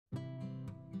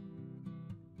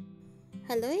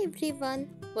Hello everyone,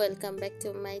 welcome back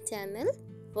to my channel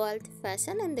World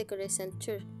Fashion and Decoration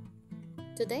Tour.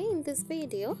 Today in this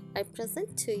video, I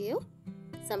present to you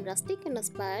some rustic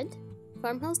inspired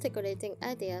farmhouse decorating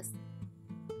ideas.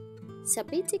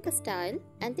 Shabby chic style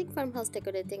antique farmhouse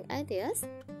decorating ideas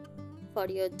for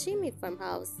your dreamy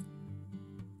farmhouse.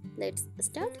 Let's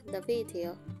start the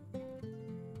video.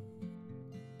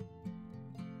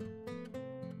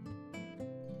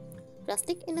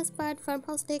 Rustic inspired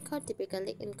farmhouse decor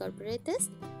typically incorporates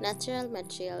natural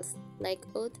materials like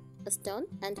wood, stone,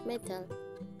 and metal,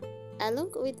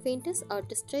 along with vintage or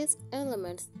distressed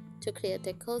elements to create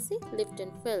a cozy, lived-in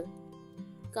feel.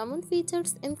 Common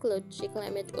features include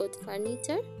reclaimed wood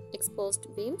furniture,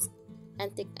 exposed beams,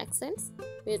 antique accents,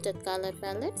 muted color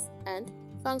palettes, and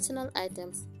functional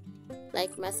items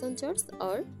like mason jars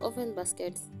or oven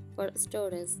baskets for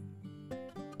storage.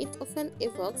 It often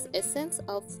evokes a sense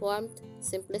of warmth,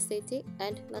 simplicity,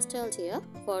 and nostalgia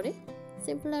for a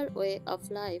simpler way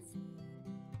of life.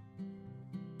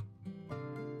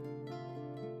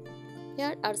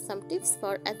 Here are some tips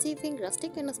for achieving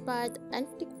rustic inspired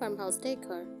antique farmhouse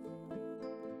decor.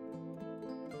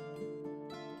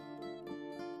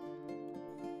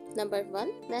 Number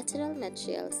 1. Natural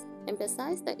materials.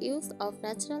 Emphasize the use of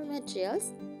natural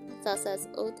materials such as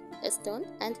wood, stone,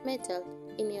 and metal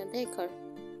in your decor.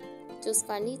 Choose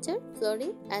furniture,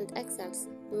 flooring, and accents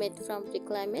made from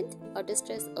reclaimed or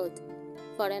distressed wood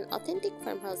for an authentic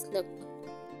farmhouse look.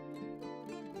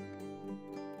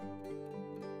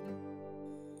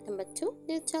 Number 2.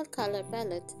 Neutral color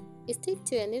palette. Stick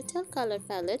to a neutral color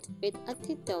palette with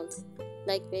earthy tones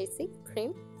like basic,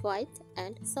 cream, white,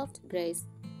 and soft grays.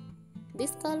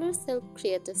 These colors help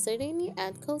create a serene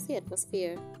and cozy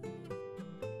atmosphere.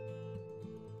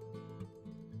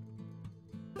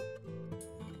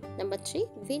 Number 3.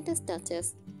 Vintage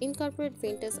touches. Incorporate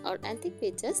vintage or antique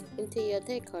pieces into your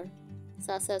decor,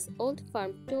 such as old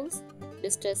farm tools,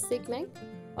 distressed signaling,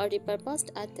 or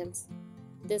repurposed items.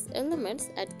 These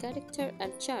elements add character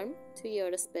and charm to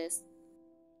your space.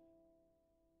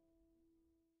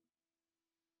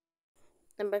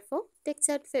 Number 4.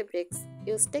 Textured fabrics.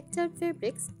 Use textured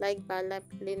fabrics like burlap,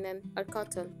 linen, or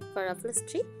cotton for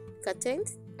upholstery,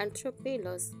 curtains, and throw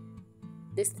pillows.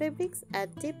 These fabrics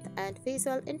add depth and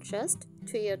visual interest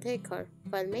to your decor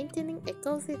while maintaining a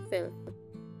cozy feel.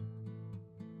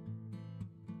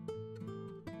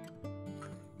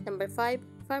 Number 5.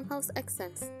 Farmhouse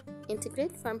accents.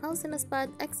 Integrate farmhouse-inspired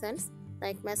accents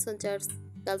like mason jars,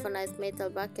 galvanized metal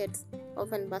buckets,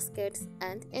 oven baskets,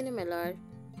 and enamelware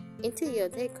into your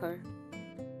decor.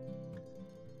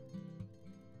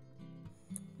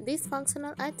 These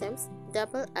functional items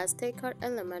double as decor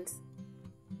elements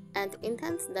and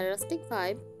enhance the rustic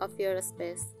vibe of your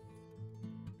space.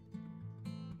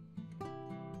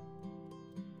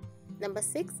 Number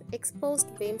 6.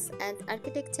 Exposed beams and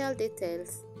architectural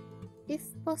details. If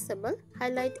possible,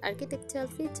 highlight architectural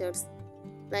features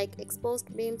like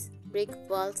exposed beams, brick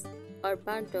walls, or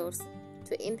barn doors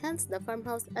to enhance the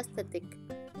farmhouse aesthetic.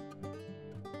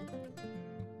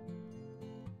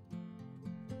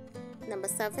 Number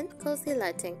 7. Cozy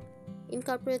lighting.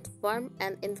 Incorporate warm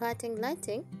and inviting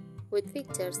lighting with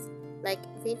features like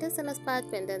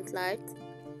vintage-inspired pendant lights,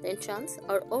 lanterns,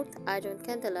 or old iron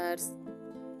candeliers.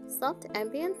 Soft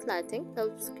ambient lighting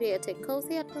helps create a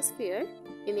cozy atmosphere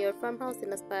in your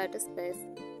farmhouse-inspired space.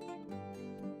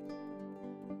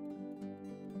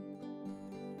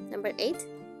 Number 8.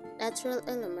 Natural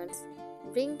elements.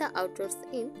 Bring the outdoors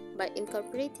in by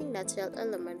incorporating natural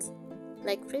elements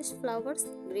like fresh flowers,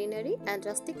 greenery, and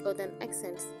rustic wooden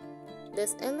accents.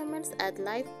 These elements add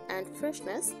life and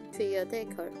freshness to your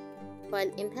decor while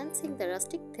enhancing the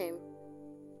rustic theme.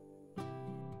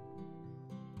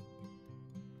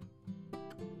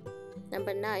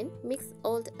 Number 9. Mix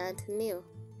old and new.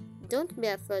 Don't be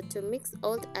afraid to mix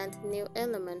old and new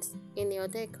elements in your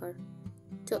decor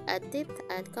to add depth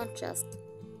and contrast.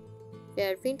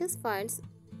 Pair vintage finds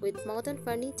with modern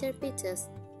furniture pieces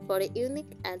for a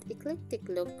unique and eclectic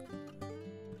look.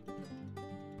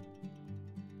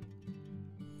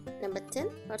 Number 10.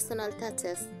 Personal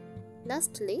touches.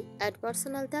 Lastly, add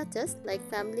personal touches like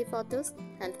family photos,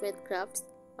 handmade crafts,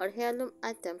 or heirloom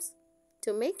items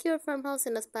to make your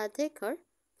farmhouse-inspired decor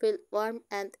feel warm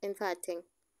and inviting.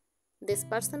 These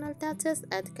personal touches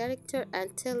add character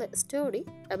and tell a story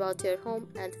about your home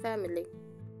and family.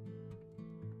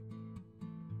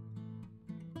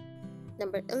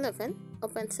 Number 11.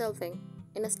 Open shelving.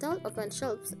 Install open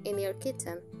shelves in your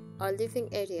kitchen or living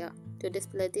area to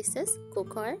display dishes,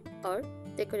 cookware, or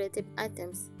decorative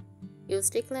items.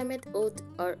 Use reclaimed wood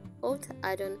or old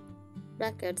iron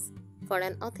brackets for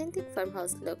an authentic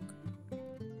farmhouse look.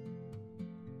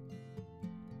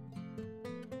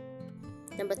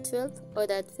 Number 12.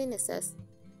 Othered finishes.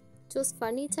 Choose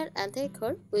furniture and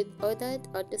decor with othered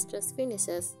or distressed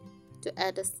finishes to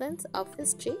add a sense of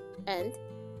history and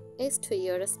age to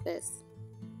your space.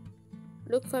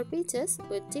 Look for pieces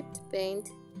with chipped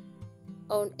paint,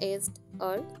 on-edged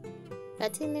or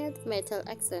patinaed metal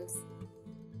accents.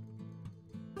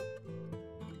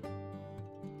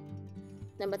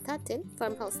 Number 13.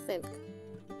 Farmhouse sink.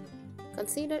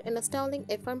 Consider installing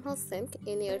a farmhouse sink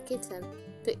in your kitchen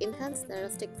to enhance the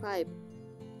rustic vibe.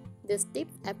 This deep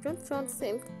apron front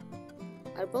sink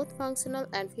are both functional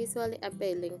and visually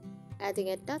appealing, adding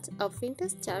a touch of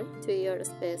vintage charm to your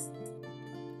space.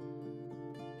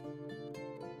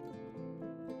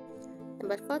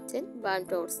 Number 14. Barn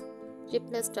doors.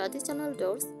 Replace traditional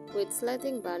doors with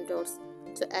sliding barn doors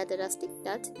to add a rustic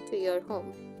touch to your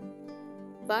home.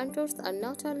 Barn doors are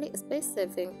not only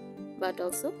space-saving but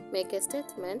also make a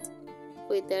statement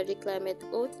with their reclaimed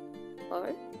wood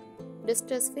or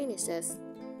distressed finishes.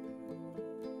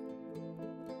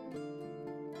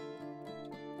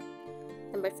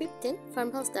 Number 15.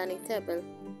 Farmhouse dining table.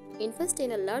 Invest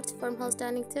in a large farmhouse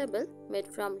dining table made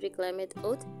from reclaimed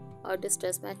wood or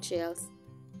distressed materials.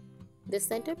 The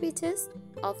centerpieces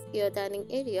of your dining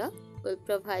area will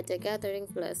provide a gathering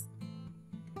place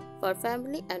for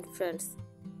family and friends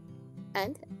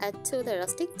and add to the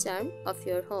rustic charm of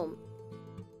your home.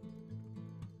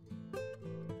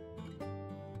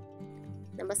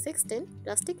 Number 16.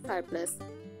 Rustic fireplace.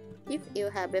 If you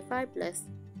have a fireplace,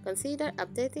 consider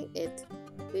updating it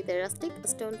with a rustic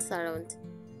stone surround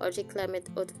or reclaimed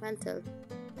wood mantle.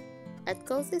 Add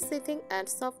cozy seating and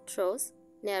soft throws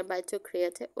nearby to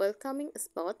create a welcoming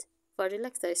spot for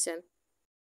relaxation.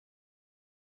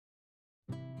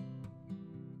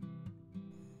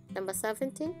 Number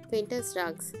 17. Vintage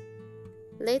rugs.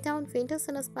 Lay down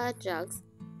vintage-inspired rugs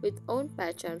with own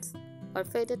patterns or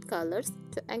faded colors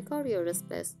to anchor your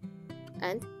space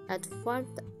and add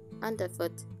warmth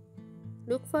underfoot.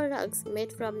 Look for rugs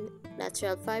made from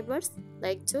natural fibers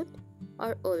like jute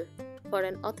or wool for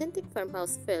an authentic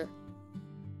farmhouse feel.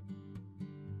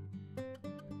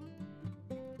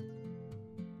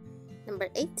 Number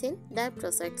 18. Dye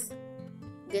projects.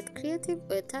 Get creative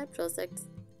with dye projects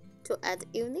to add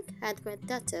unique handmade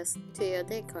touches to your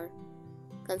decor.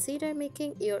 Consider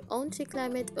making your own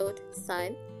reclaimed wood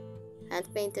sign,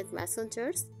 hand-painted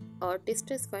messengers, or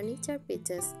distressed furniture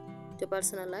pieces to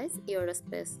personalize your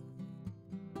space.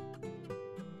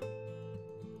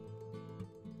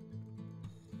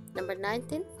 Number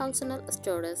 19. Functional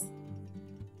storage.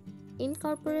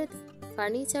 Incorporate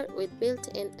furniture with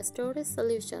built-in storage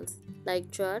solutions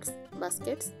like drawers,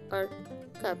 baskets, or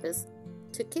cupboards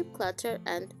to keep clutter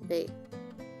at bay.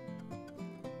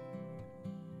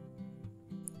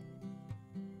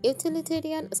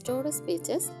 Utilitarian storage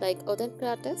pieces like wooden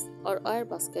crates or wire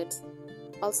baskets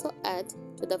also add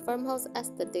to the farmhouse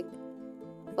aesthetic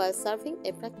while serving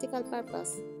a practical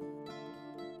purpose.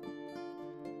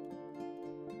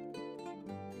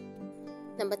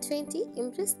 Number 20.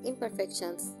 Embrace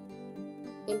imperfections.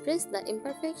 Embrace the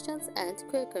imperfections and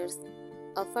quirks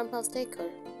of farmhouse decor.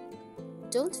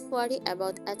 Don't worry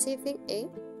about achieving a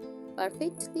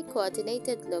perfectly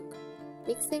coordinated look.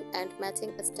 Mixing and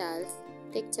matching styles,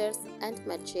 textures, and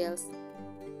materials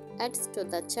adds to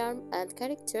the charm and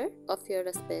character of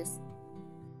your space.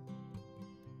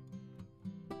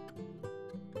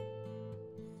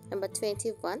 Number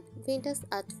 21. Vintage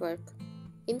artwork.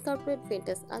 Incorporate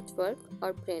vintage artwork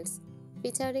or prints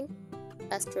featuring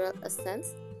pastoral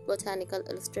essence, botanical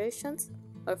illustrations,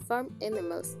 or farm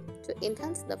animals to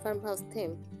enhance the farmhouse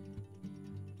theme.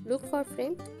 Look for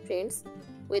framed prints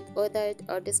with weathered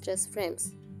or distressed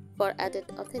frames for added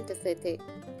authenticity.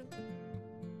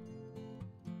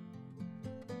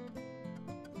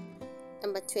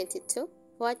 Number 22.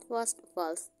 Whitewashed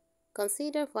walls.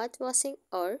 Consider whitewashing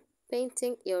or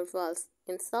painting your walls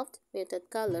in soft, muted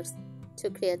colors to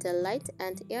create a light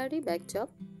and airy backdrop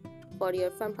for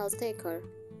your farmhouse decor.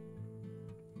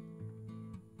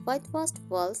 Whitewashed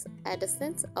walls add a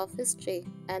sense of history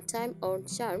and time-worn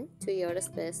charm to your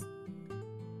space.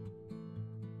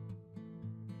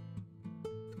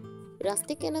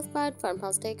 Rustic-inspired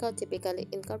farmhouse decor typically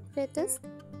incorporates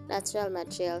natural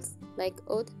materials like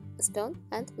wood, stone,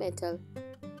 and metal,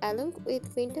 along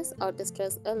with vintage or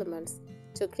distressed elements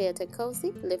to create a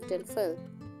cozy, lift-in feel.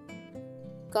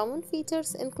 Common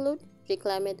features include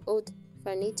reclaimed wood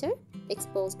furniture,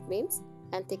 exposed beams,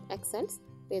 antique accents,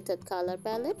 muted color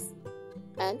palettes,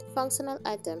 and functional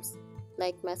items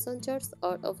like messengers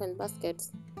or oven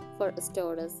baskets for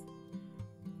storage.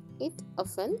 It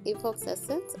often evokes a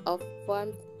sense of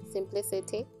warmth,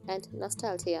 simplicity, and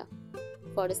nostalgia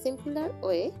for a simpler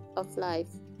way of life.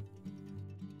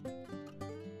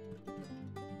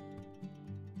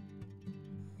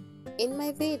 In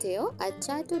my video, I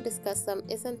try to discuss some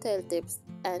essential tips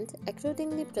and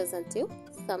accordingly present you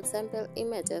some sample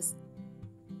images.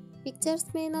 Pictures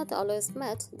may not always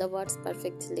match the words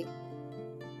perfectly.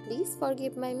 Please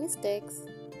forgive my mistakes.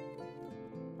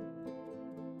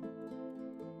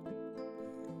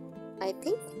 I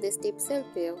think these tips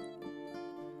help you.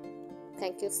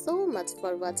 Thank you so much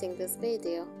for watching this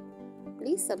video.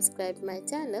 Please subscribe my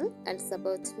channel and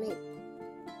support me.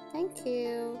 Thank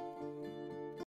you.